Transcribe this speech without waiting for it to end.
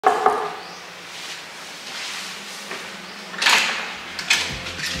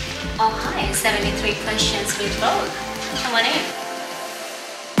Oh hi, 73 questions with Vogue. Come on in.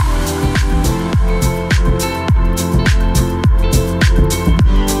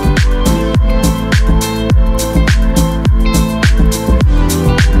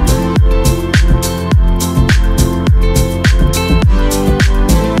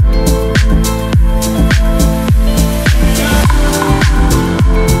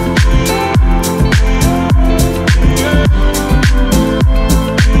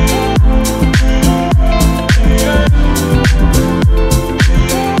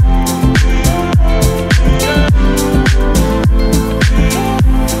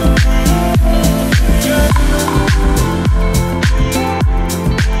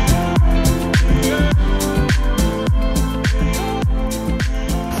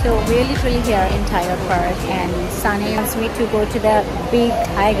 We're literally here in Tiger Park and Sunny wants me to go to the big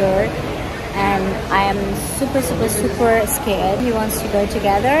tiger and I am super scared. He wants to go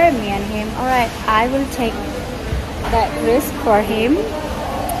together, me and him. Alright, I will take that risk for him.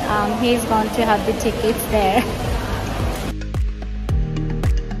 He's going to have the tickets there.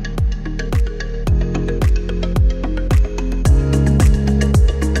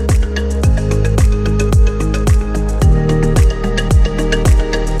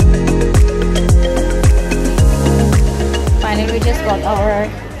 Our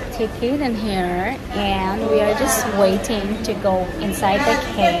ticket in here and we are just waiting to go inside the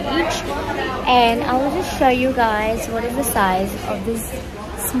cage, and I will just show you guys what is the size of this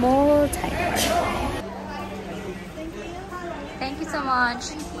small tiger. Thank you so much.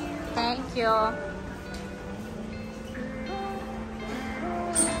 Thank you.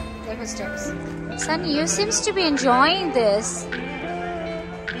 Take your steps. Sunny, you seems to be enjoying this.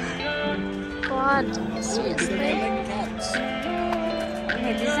 God, seriously.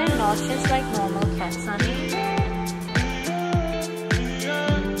 Okay, these are not just like normal cats, Sunny.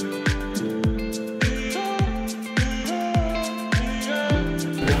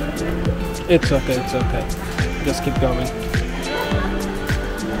 It's okay, it's okay. Just keep going.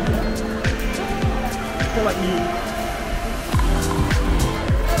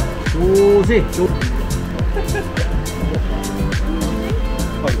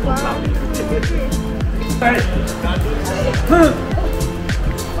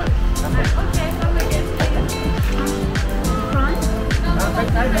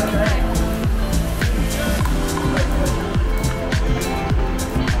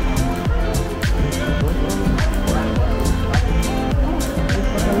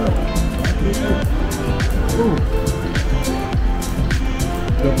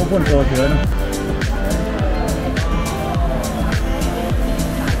 Được có cuốn cờ thì đấy.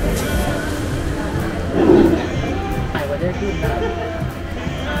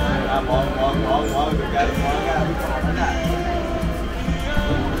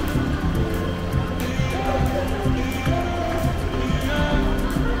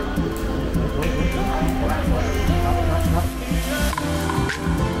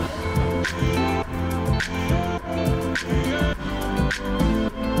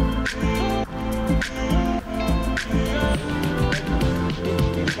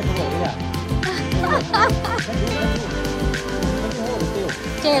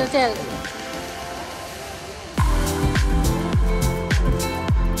 Chill.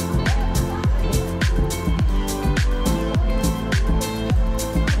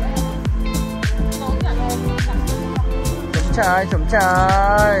 Chấm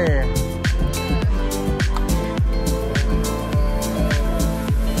trai.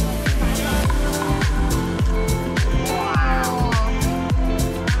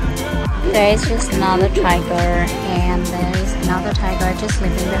 There is just another tiger, and there is another tiger just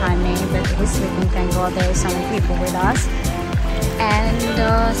sleeping behind me, but he's sleeping, thank God. There is some people with us, and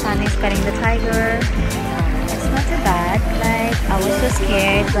Sunny is petting the tiger. It's not too bad. Like, I was so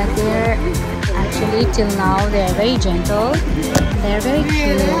scared, but they're actually till now they're very gentle. They're very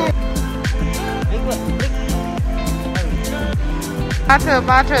cute.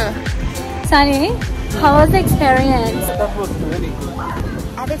 Butter. Sunny, how was the experience? That was really good.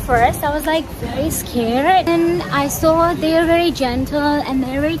 At first, I was like very scared, and I saw they're very gentle and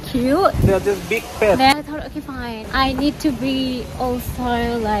they're very cute. They're just big pets. Then I thought, okay, fine. I need to be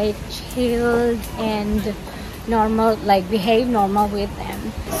also like chilled and normal, like behave normal with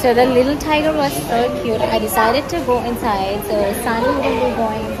them. So the little tiger was so cute. I decided to go inside. So Sunny will be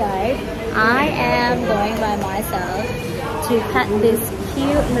going inside. I am going by myself to pet this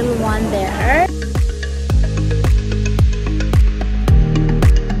cute little one there.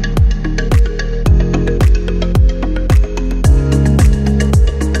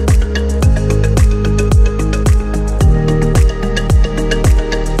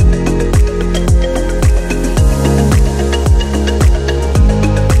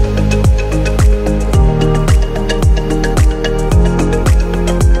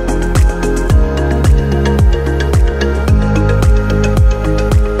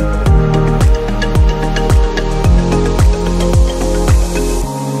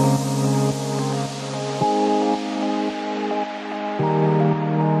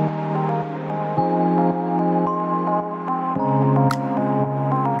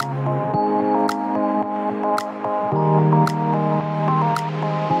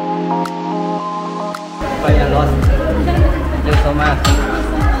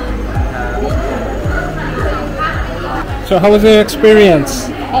 So how was your experience?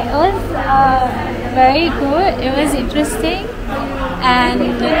 It was very good. It was interesting, and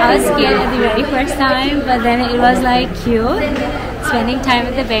I was scared at the very first time, but then it was like cute. Spending time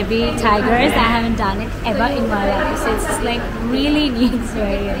with the baby tigers. I haven't done it ever in my life, so it's just like really new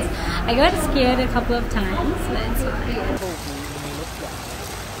experience. I got scared a couple of times, but it's fine.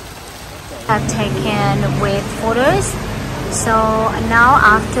 I've taken with photos. So now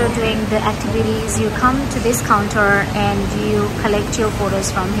after doing the activities, you come to this counter and you collect your photos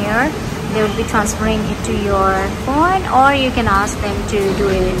from here. They will be transferring it to your phone, or you can ask them to do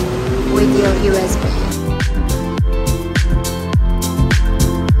it with your USB.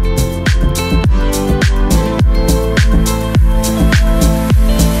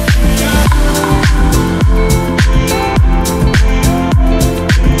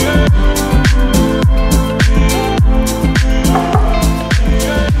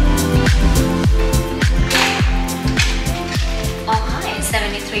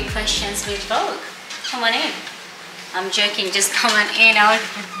 Questions with Vogue. Come on in. I'm joking, just come on in. I'll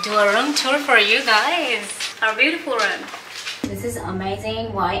do a room tour for you guys. Our beautiful room. This is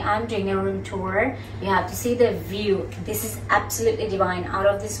amazing. Why I'm doing a room tour, you have to see the view. This is absolutely divine, out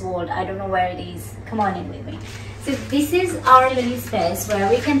of this world. I don't know where it is. Come on in with me. So this is our little space where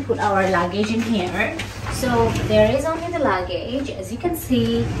we can put our luggage in here. So there is only the luggage, as you can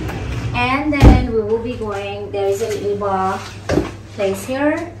see, and then we will be going, there is a little bar place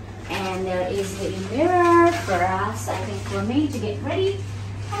here, and there is a little mirror for us, I think, for me to get ready,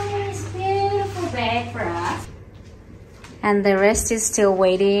 and there is a beautiful bed for us, and the rest is still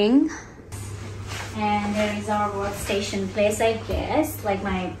waiting. And there is our workstation place, I guess, like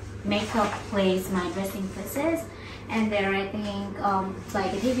my makeup place, my dressing places. And there, I think,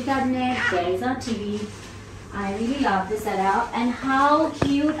 like a TV cabinet. There is our TV. I really love this setup. And how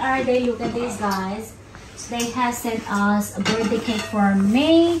cute are they? Look at these guys. So they have sent us a birthday cake for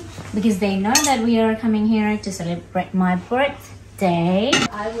May, because they know that we are coming here to celebrate my birthday.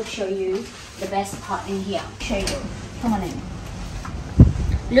 I will show you the best part in here. Show you. Come on in.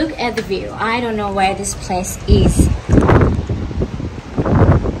 Look at the view. I don't know where this place is.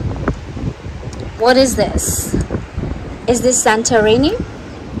 What is this? Is this Santorini?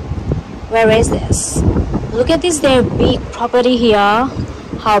 Where is this? Look at this, their big property here.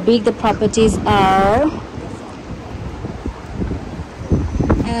 How big the properties are.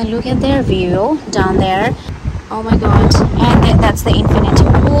 And look at their view down there. Oh my god. And that's the infinity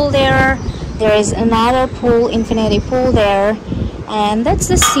pool there. There is another pool, infinity pool there. And that's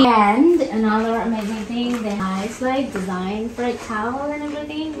the sea. And another amazing thing, the nice like design for a towel and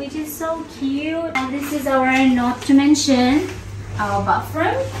everything, which is so cute. And this is our, not to mention, our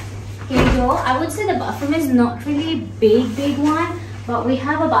bathroom. Here we go. I would say the bathroom is not really big one, but we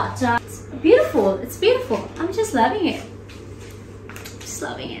have a bathtub. It's beautiful. It's beautiful. I'm just loving it. Just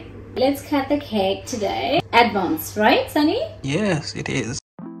loving it. Let's cut the cake today. Advanced, right, Sunny? Yes, it is.